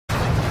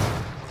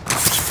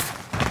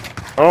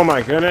Oh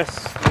my goodness.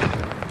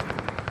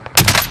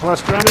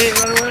 Plus grenade,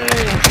 run away!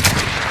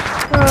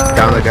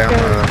 Down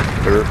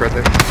the roof right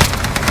there.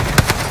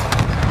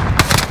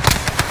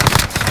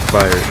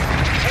 Fire.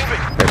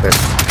 Right there.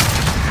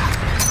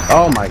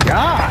 Oh my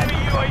god!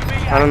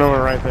 I don't know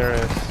where right there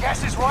is.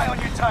 Gas is right on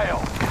your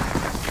tail.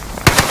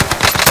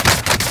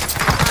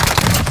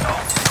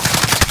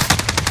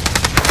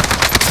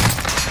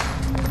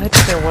 I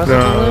think there was a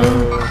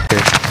balloon.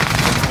 Okay.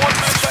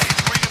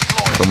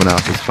 Someone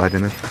else is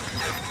fighting it.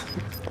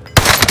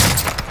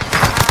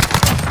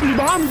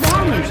 Behind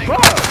me, bro!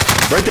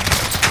 Right there.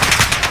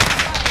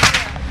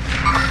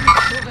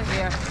 Over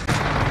here.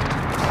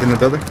 In the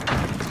building.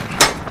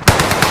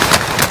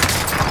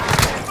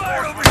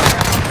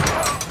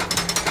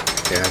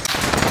 Yeah.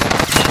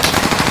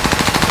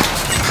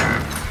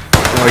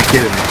 Oh, you're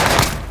kidding me.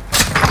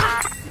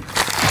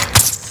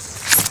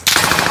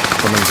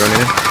 Someone's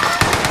running in.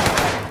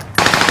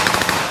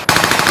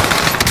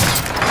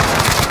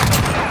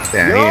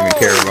 Yeah, I didn't even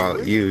care about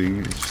you.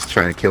 You're just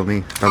trying to kill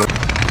me.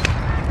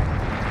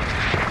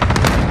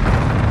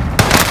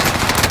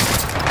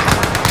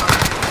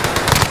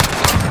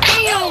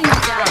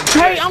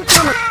 Hey, I'm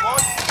coming!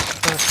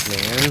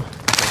 Man.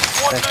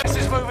 One base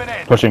is moving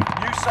in. Pushing.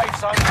 New safe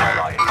zone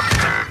highlighted.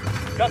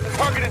 Got the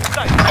target in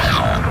sight.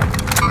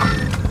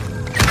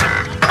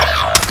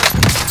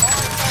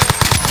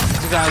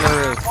 You got on the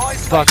roof.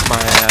 Fuck my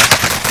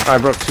ass. I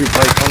broke 2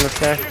 plates on this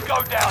guy. You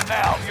go down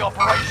now. The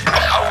operation is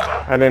over.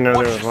 I didn't know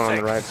there was one on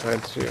the right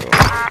side too.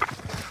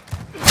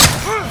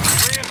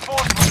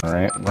 Reinforcements.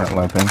 Alright, right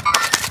weapon.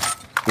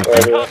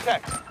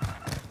 Contact.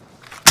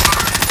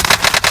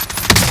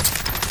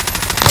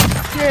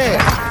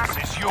 Yeah! This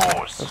is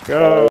yours. Let's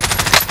go!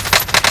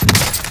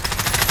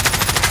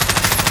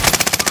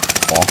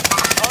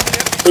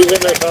 Who's in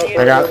that house? I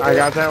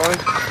got that one.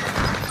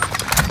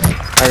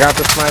 I got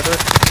the sniper.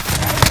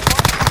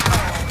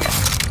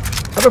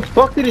 How the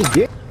fuck did he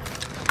get?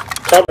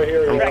 Cover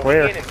here. I'm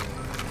clear.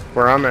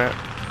 Where I'm at.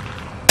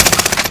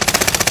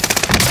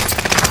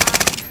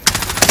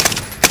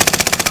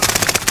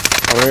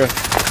 Oh yeah.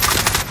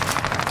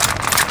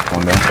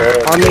 One down.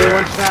 On me,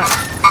 1 shot.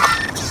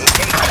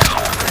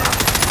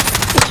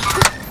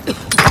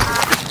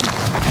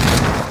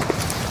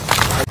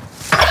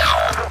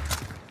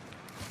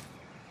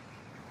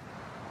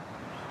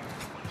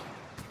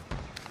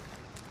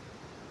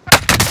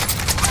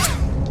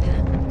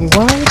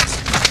 What?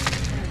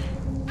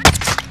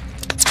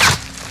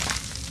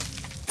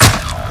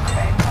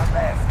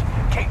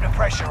 Keep the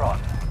pressure on.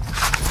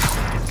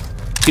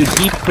 Dude,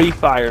 he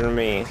pre-fired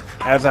me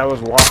as I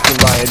was walking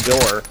by a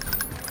door.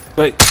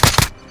 But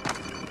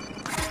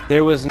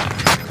there was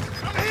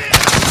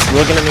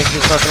looking at me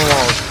through fucking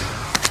walls.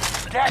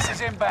 Gas is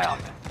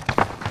inbound.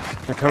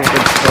 Here comes the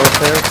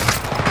stairs.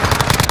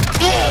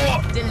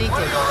 Deleted.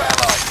 One of your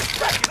allies is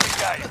back in the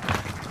game.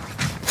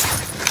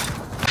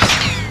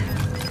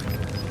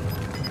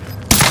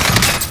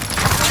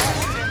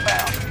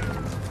 Inbound.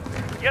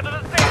 Get to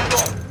the safe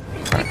zone.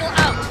 People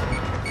out.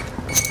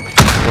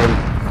 One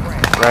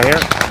right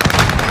here.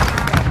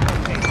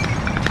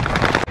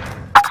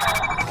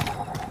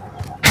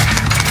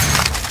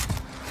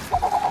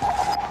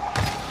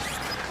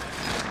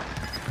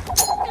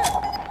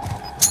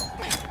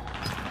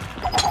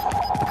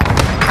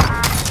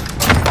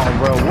 Oh,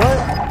 bro, what?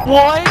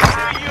 What?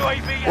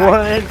 UAV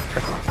What?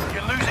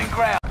 You're losing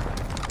ground.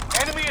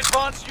 Enemy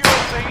advanced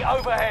UAV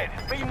overhead.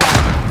 Be mindful.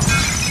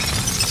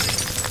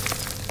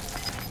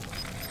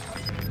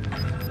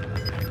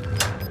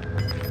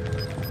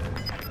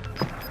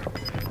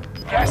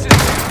 Gas is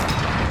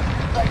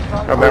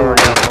I bet we're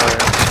gonna fire.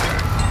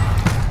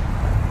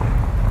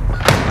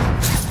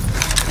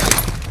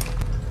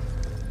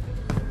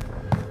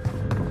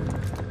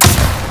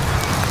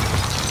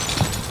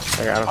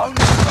 I got him. only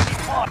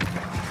 21.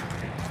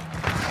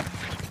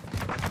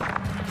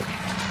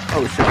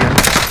 Oh shit, man.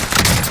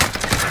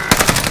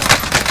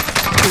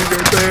 He's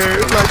right there.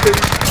 Like it.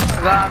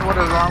 God, what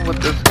is wrong with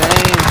this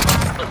game?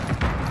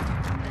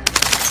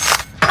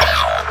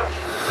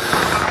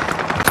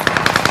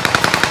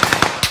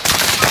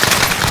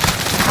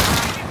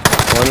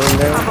 One of them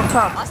down.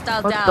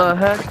 Hostile What down. the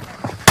heck?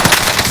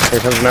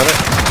 Here comes another.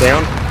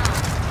 Down.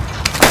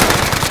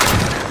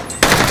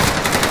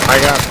 I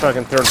got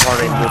fucking third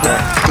party with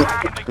that.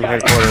 From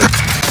headquarters.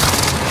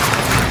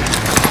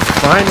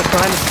 Behind us,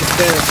 the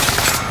stairs.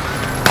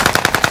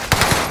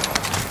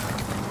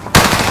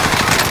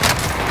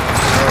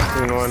 I've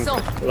seen one. So,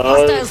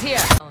 hostiles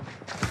here.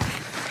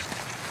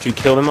 Did you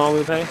kill them all,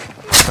 Lupe? I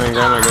didn't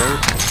grab my gun.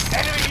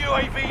 Enemy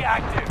UAV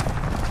active.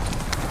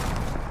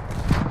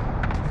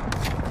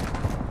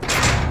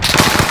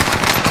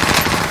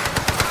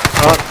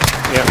 Oh,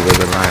 yeah. He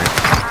wasn't lying.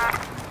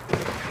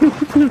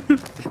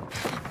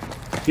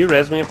 You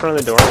res me in front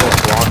of the door and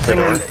just walk the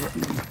door.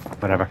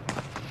 Whatever.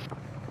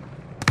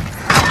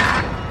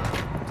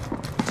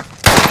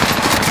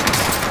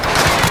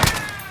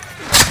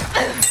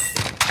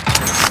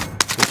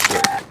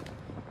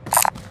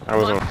 I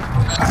was on.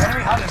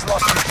 Enemy hunters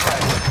lost in the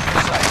trail.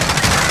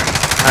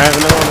 I have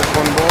another one with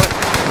 1 bullet.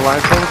 The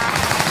last one.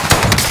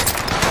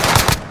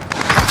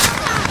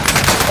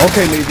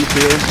 Okay, maybe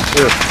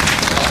two. Yeah.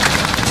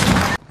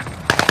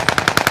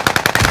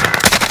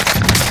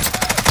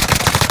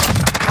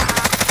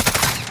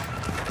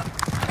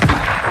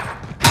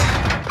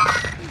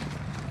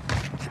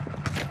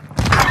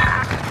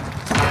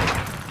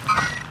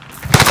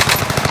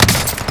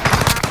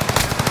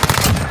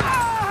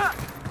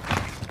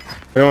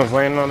 Everyone's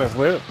landing on his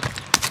loot.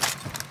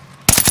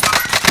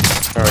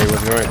 Oh, he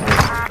was right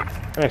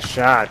here. Nice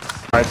shots.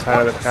 Right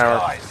side of the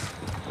tower.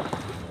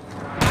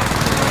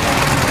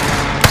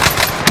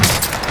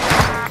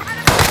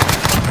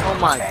 Oh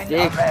my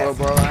dick,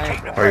 bro.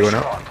 Are you going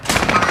up?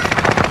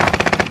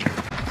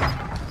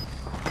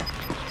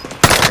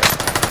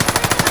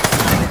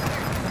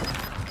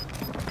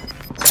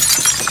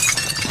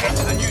 Get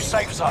to the new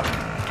safe zone.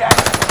 Gas.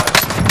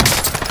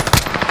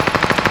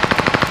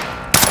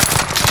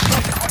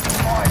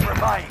 25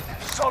 remain.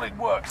 Solid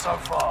work so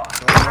far.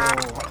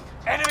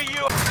 Enemy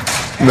you.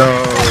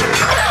 No.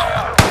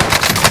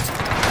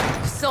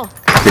 So,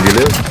 Did you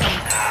live?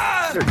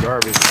 You're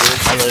garbage, dude.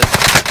 I live.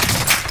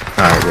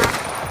 Alright, good.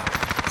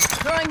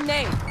 throwing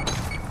nade.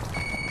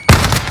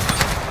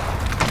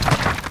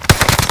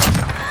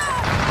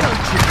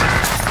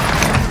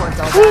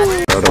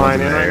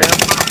 Flying in right now.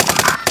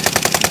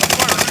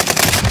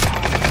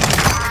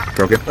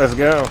 Broken. Let's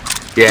go.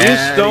 Yeah.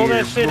 You stole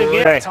that shit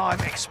again. Hey, Time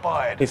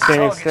expired. he's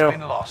standing Target's still.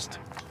 been lost.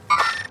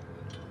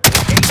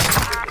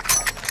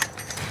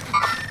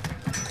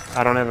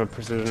 I don't have a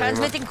precision anymore.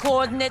 Transmitting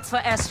coordinates for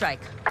airstrike.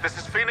 This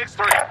is Phoenix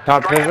 3.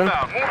 Top prison.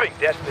 Moving.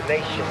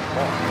 Destination.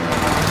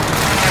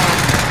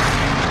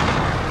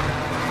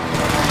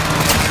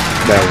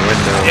 That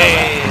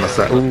window. On the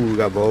side. Ooh,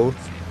 got both.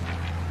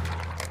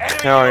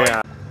 Hell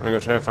yeah. I'm gonna go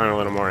try to find a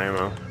little more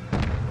ammo.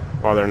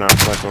 While they're not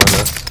collecting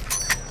with us.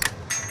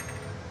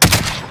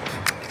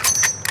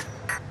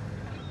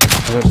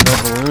 There's no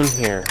balloon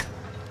here.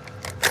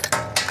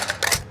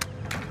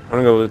 I'm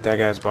gonna go loot that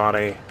guy's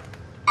body.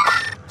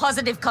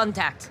 Positive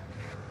contact.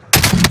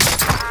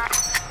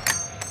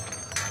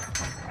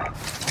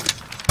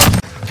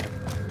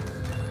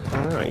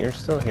 Oh, you're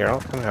still here.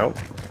 I'll come help.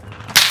 No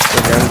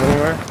guns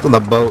anywhere? He's on the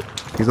boat.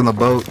 He's on the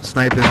boat,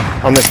 sniping.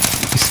 On the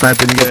He's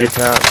sniping you your guys.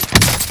 top.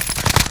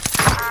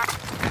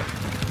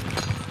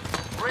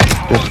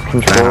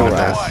 Who's Full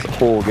ass.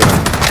 Full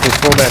gun. He's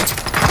full dead.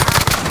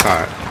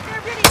 Alright.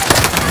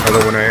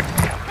 Other one right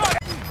here.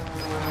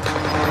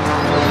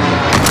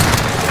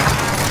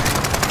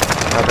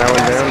 Got that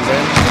one down,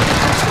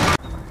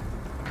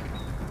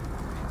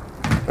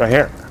 right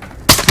here.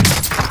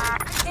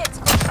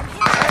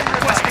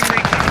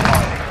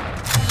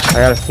 I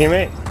got his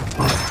teammate.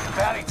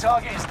 Bounty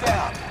target is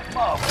down.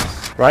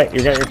 Marvelous. Right,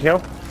 you got your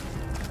kill?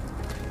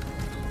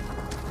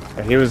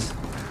 Yeah, he was...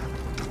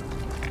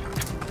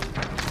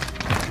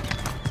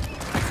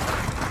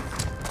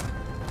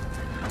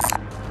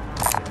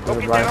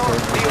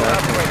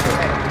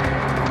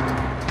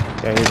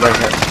 Yeah, he's right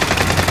here.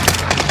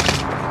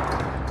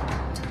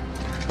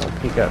 Oh,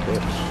 peek up,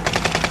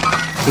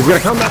 bitch. He's gonna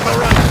come back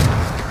around!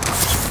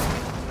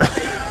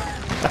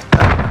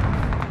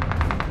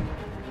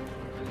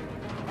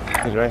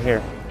 He's right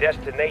here.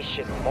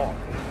 Destination mark.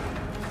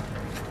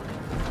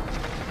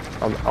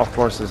 I'll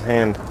force his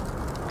hand.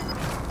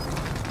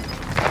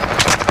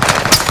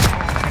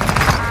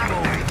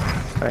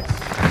 Nice.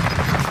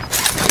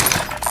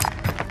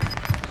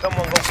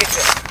 Someone go get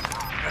them.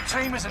 The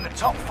team is in the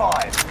top 5.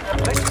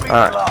 Let's be the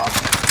Alright.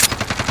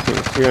 last.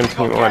 Team 2 and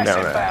Team 1 down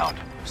there. Inbound.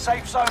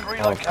 Safe zone Oh,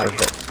 relocated.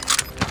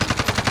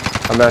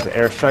 perfect. I'm about to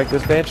airstrike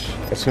this bitch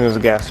as soon as the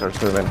gas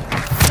starts moving.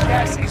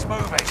 Gas is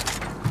moving.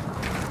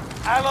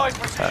 Allied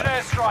precision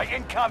airstrike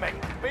incoming.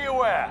 Be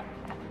aware.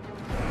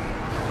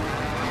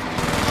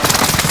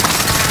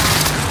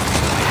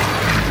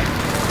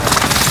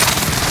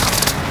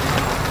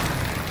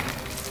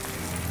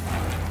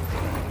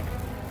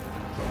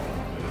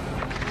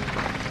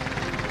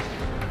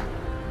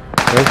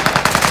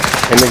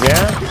 In the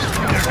gas?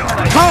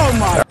 Oh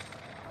my!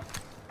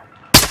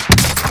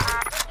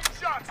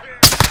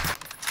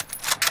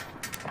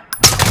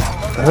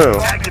 Who?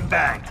 Bagged and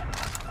bagged.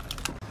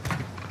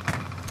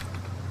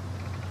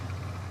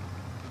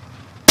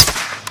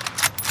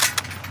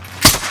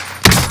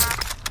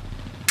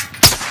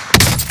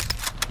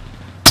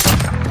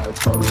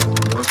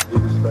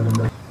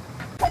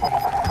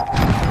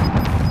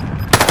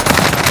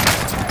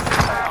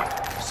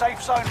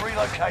 Safe zone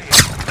relocated.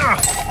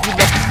 You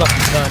left this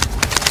fucking gun.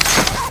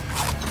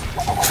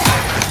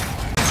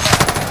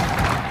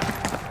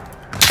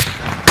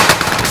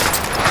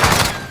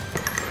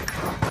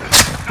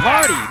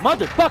 Party!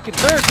 Motherfucking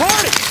third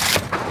party!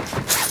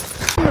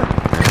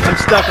 I'm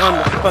stuck on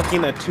the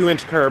fucking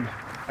 2-inch curb.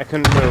 I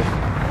couldn't move.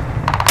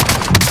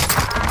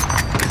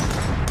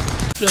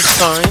 Just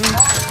fine.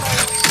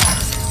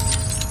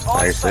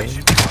 Fire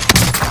station.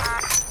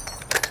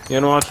 You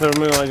wanna watch over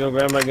me while I go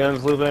grab my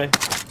guns, Lupe?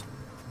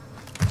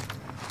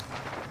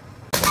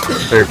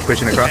 They're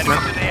pushing across now.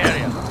 Enemies in the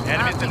area.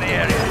 Enemies in the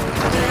area.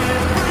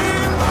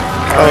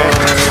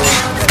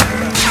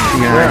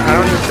 Yeah,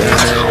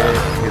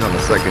 he's on the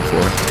second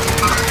floor.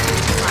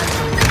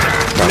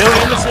 No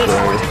nemesis.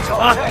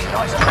 Fuck.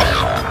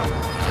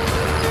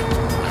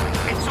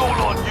 It's all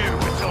on you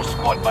until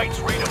squad mates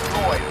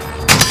redeploy.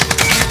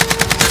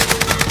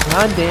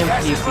 Goddamn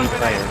PC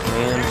players,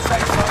 man.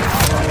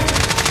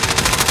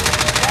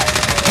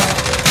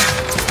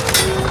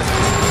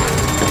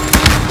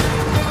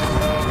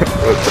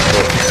 What the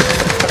fuck?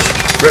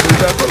 Ready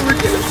up over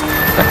here.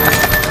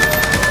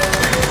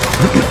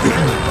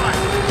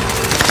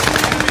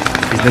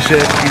 He's in the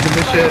ship. He's in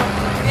the ship.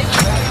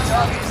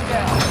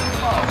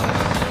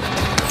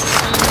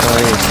 Oh,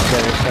 yeah,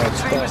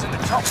 Team is in the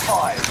top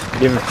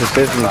 5. give him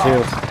precision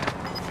too.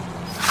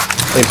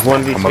 It's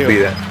 1v2. I'm gonna be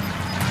that.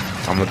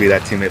 I'm gonna be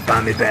that teammate.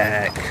 Buy me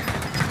back.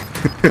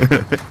 You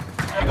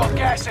got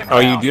gas inbound. Oh,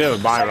 you do have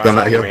a buy right On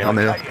that hill. man. On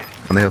the hill.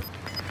 On the hill.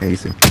 Yeah, you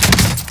see.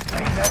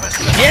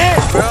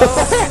 Yes, bro.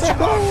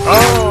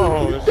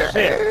 Oh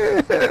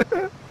shit.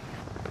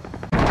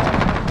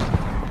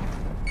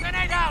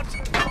 Grenade out.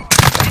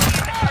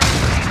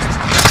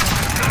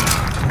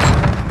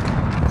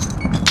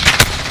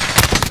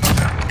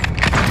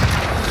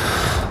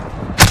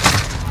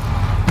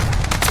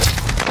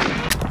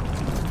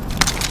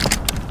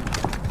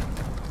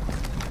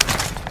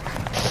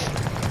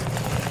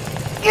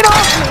 Get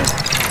off me!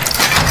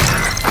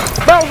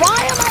 Bro, why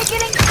am I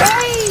getting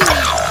saved?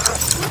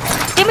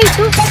 Give me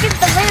 2 seconds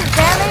to live,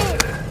 damn it!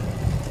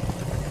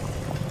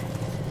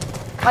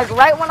 Like,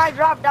 right when I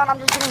drop down, I'm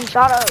just getting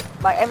shot up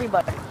by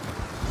everybody.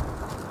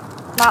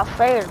 Not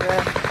fair,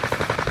 bro.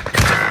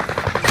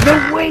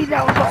 No way,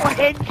 that was all a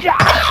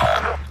headshot!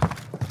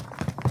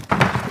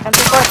 And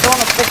people are throwing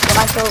a stick when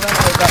I kill them.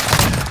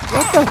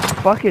 What the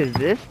fuck is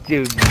this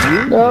dude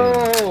using?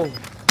 No.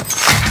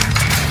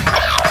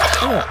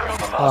 You're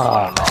the last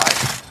one alive.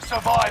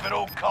 Survive at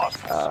all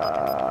costs.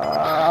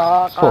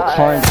 Put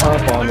climbing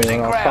up on me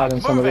and I'll fight in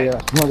some of the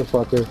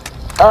motherfuckers.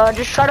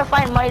 Just try to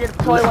find money to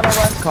deploy when it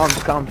was. Calm.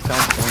 Come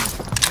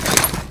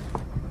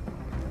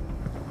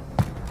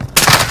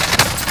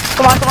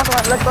on.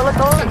 Let's go.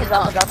 He's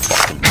up.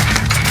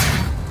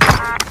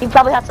 He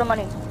probably has some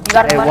money. You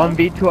got his Hey, money?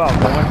 1v12.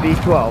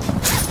 1v12.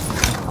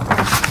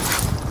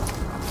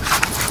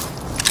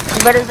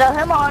 You better sell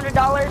him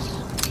 $100.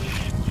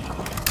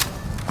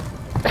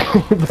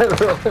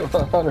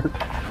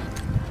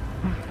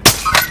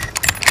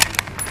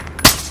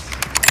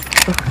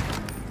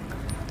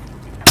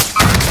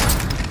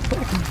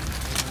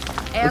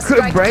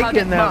 Quit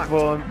breaking that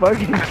fool and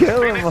fucking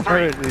kill him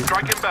already.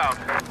 Strike inbound.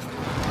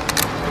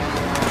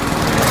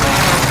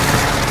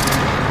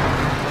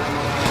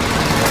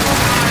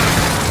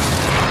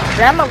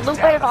 Grandma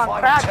Lupe is on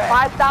crack,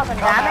 5,000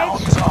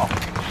 damage?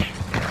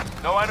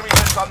 No enemy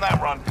hits on that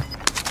run.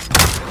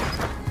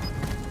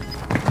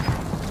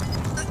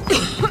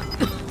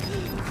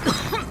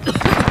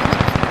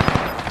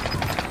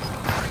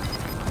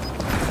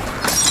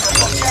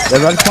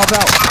 Everybody pop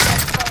out.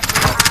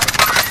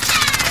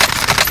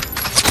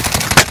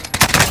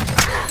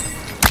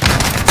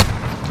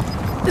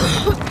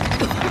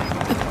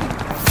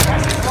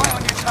 Right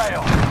on your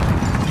tail.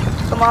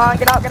 Come on,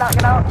 get out.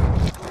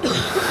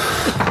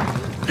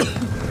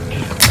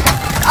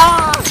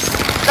 Ah!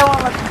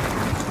 Someone left.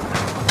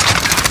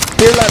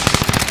 Here left.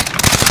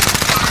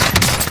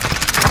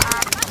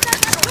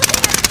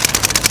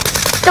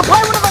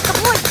 Deploy one of us,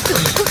 deploy!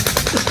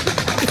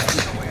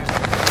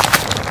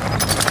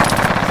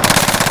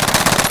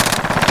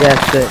 Yeah,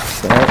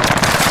 6, right?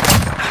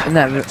 In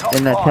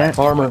that tent.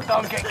 Armor.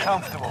 Don't get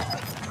comfortable.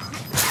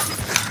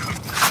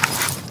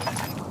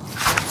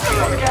 You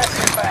got gas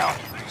inbound.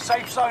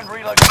 Safe zone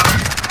relocated.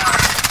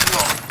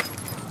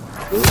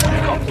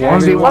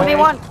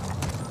 1v1.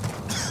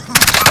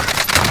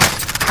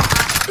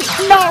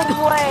 No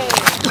way!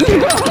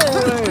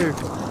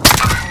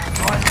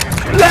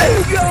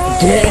 Let's go!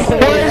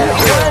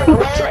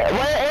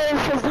 Where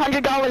is his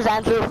 $100,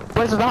 Andrew?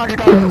 Where's his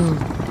 $100?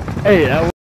 Hey, that